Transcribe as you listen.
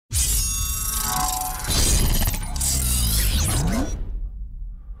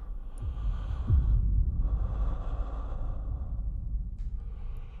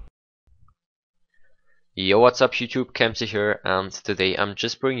Yo, what's up YouTube, Kamtzy here, and today I'm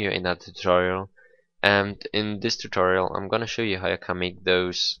just bringing you another tutorial. And in this tutorial I'm gonna show you how you can make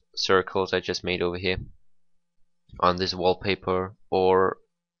those circles I just made over here on this wallpaper, or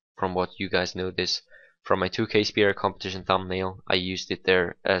from what you guys know this from my 2K spear competition thumbnail. I used it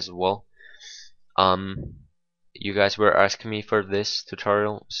there as well. You guys were asking me for this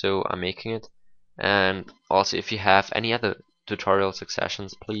tutorial, so I'm making it. And also, if you have any other tutorial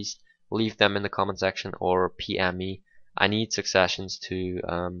suggestions, please leave them in the comment section or PM me. I need suggestions to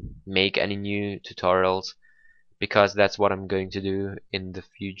make any new tutorials, because that's what I'm going to do in the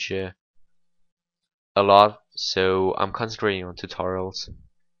future a lot. So I'm concentrating on tutorials.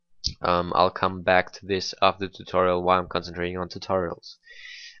 I'll come back to this after the tutorial why I'm concentrating on tutorials.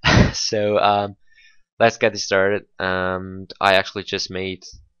 So let's get this started. I actually just made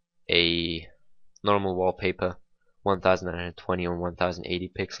a normal wallpaper, 1020 on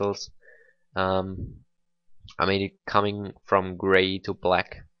 1080 pixels. I made it coming from gray to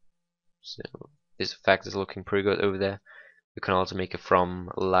black, so this effect is looking pretty good over there. You can also make it from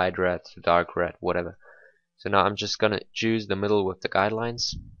light red to dark red, whatever. So now I'm just gonna choose the middle with the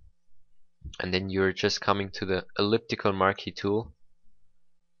guidelines, and then you're just coming to the elliptical marquee tool,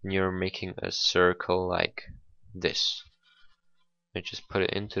 and you're making a circle like this. You just put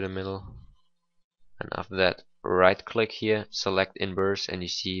it into the middle, and after that right click here, select inverse, and you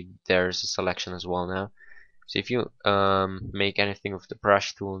see there's a selection as well now. So if you make anything with the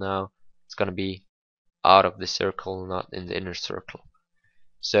brush tool now, it's gonna be out of the circle, not in the inner circle.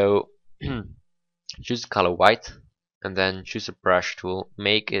 So choose the color white, and then choose a brush tool,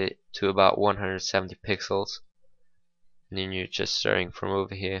 make it to about 170 pixels, and then you're just starting from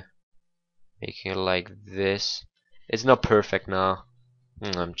over here, making it like this. It's not perfect now.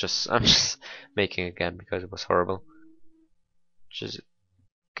 I'm just making it again because it was horrible. Just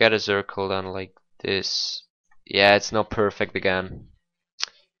get a circle done like this. Yeah, it's not perfect again.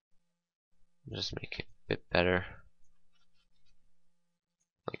 Just make it a bit better,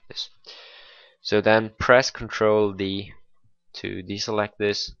 like this. So then press Ctrl D to deselect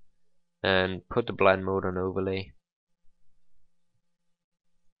this and put the blend mode on overlay,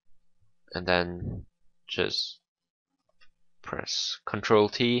 and then just press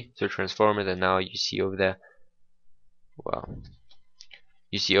Ctrl T to transform it, and now you see over there, well,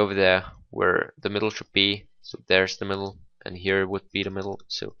 you see over there where the middle should be. So there's the middle, and here would be the middle,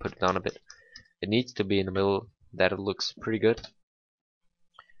 so put it down a bit. It needs to be in the middle, that it looks pretty good.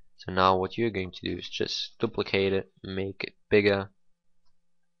 So now what you're going to do is just duplicate it, make it bigger,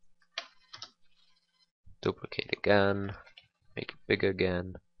 duplicate again, make it bigger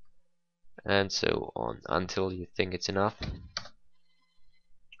again, and so on until you think it's enough.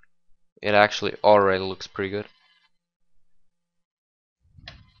 It actually already looks pretty good.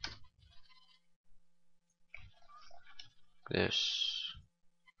 This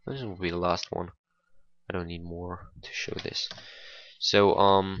will be the last one. I don't need more to show this. So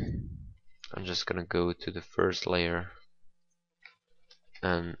I'm just gonna go to the first layer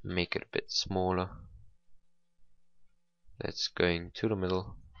and make it a bit smaller. That's going to the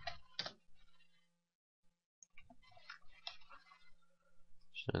middle.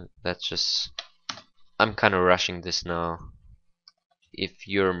 So that's just, I'm kind of rushing this now. If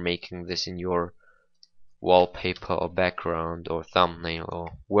you're making this in your wallpaper or background or thumbnail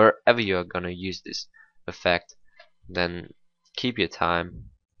or wherever you're gonna use this effect, then keep your time.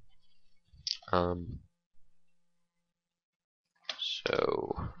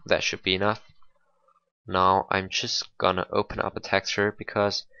 So that should be enough. Now I'm just gonna open up a texture,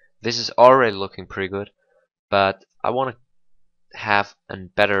 because this is already looking pretty good, but I want to have a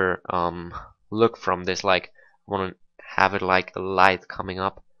better look from this. Like, I want to have it like a light coming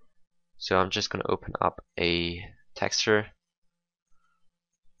up. So I'm just gonna open up a texture,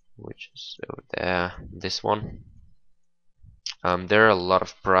 which is over there, this one. There are a lot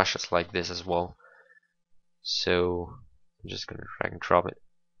of brushes like this as well, so I'm just gonna drag and drop it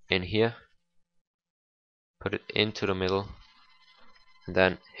in here, put it into the middle, and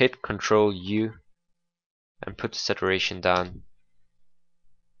then hit Ctrl U and put the saturation down,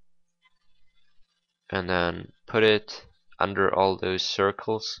 and then put it under all those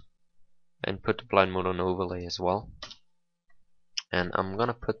circles, and put the blend mode on overlay as well. And I'm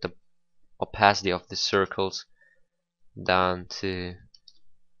gonna put the opacity of the circles down to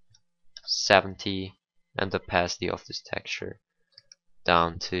 70, and the opacity of this texture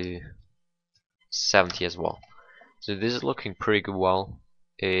down to 70 as well. So this is looking pretty good. Well,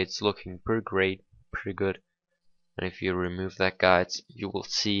 it's looking pretty great, pretty good. And if you remove that guide, you will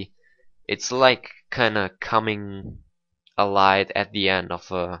see it's like kinda coming a light at the end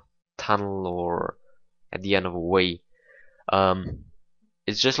of a tunnel or at the end of a way.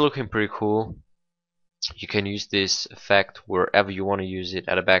 It's just looking pretty cool. You can use this effect wherever you want to use it,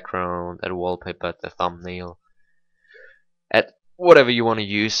 at a background, at a wallpaper, at the thumbnail, at whatever you want to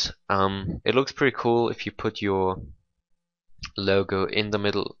use. It looks pretty cool if you put your logo in the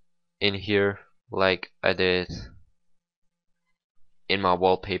middle in here, like I did in my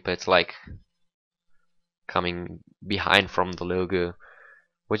wallpaper. It's like coming behind from the logo,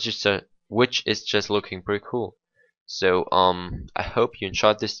 which is just looking pretty cool. So I hope you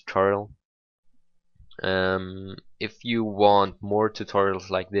enjoyed this tutorial. If you want more tutorials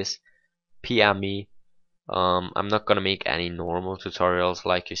like this, PM me. I'm not gonna make any normal tutorials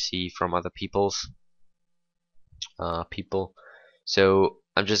like you see from other people. So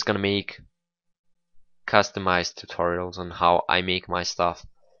I'm just gonna make customized tutorials on how I make my stuff.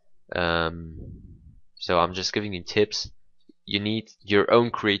 So I'm just giving you tips. You need your own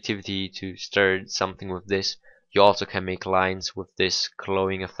creativity to start something with this. You also can make lines with this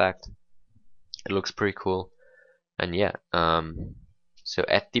glowing effect. It looks pretty cool. And yeah, so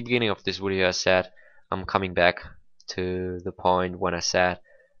at the beginning of this video I said I'm coming back to the point when I said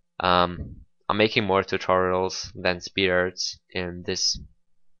I'm making more tutorials than speed arts in this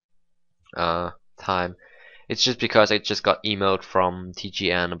time. It's just because I just got emailed from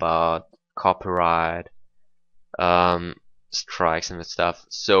TGN about copyright strikes and stuff.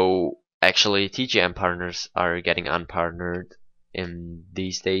 So actually TGN partners are getting unpartnered in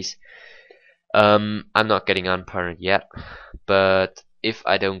these days. I'm not getting unpartnered yet, but if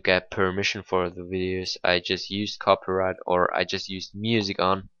I don't get permission for the videos I just used copyright, or I just used music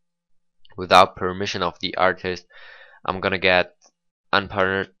on without permission of the artist, I'm gonna get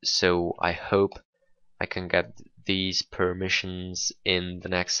unpartnered. So I hope I can get these permissions in the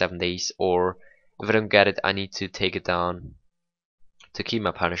next 7 days, or if I don't get it I need to take it down to keep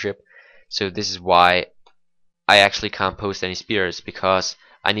my partnership. So this is why I actually can't post any spears, because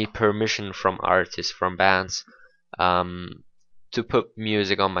I need permission from artists, from bands, to put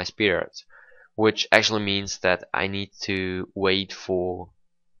music on my spears, which actually means that I need to wait for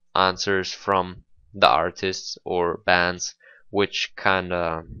answers from the artists or bands, which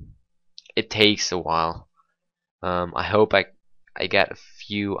kinda it takes a while. I hope I get a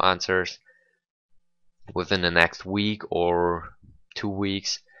few answers within the next week or 2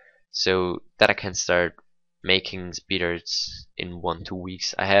 weeks, so that I can start making speed arts in 1-2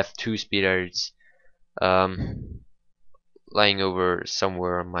 weeks. I have 2 speed arts lying over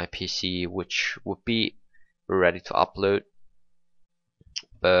somewhere on my PC, which would be ready to upload.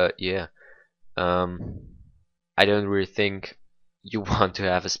 But yeah, I don't really think you want to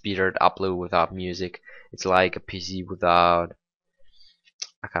have a speed art upload without music. It's like a PC without,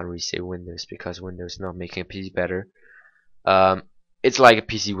 I can't really say Windows because Windows is not making a PC better. It's like a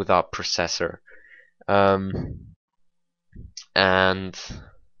PC without processor. And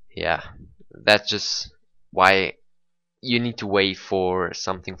yeah, that's just why you need to wait for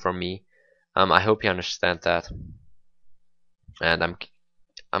something from me. I hope you understand that, and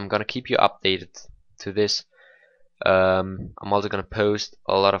I'm gonna keep you updated to this. I'm also gonna post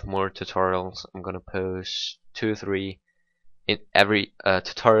a lot of more tutorials. I'm gonna post 2-3 in every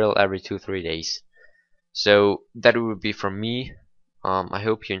tutorial every 2-3 days. So that would be from me. I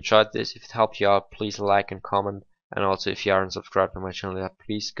hope you enjoyed this. If it helped you out, please like and comment. And also, if you aren't subscribed to my channel yet,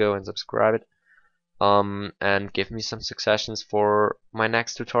 please go and subscribe it. And give me some suggestions for my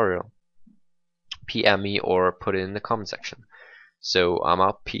next tutorial. PM me or put it in the comment section. So I'm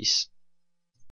out. Peace.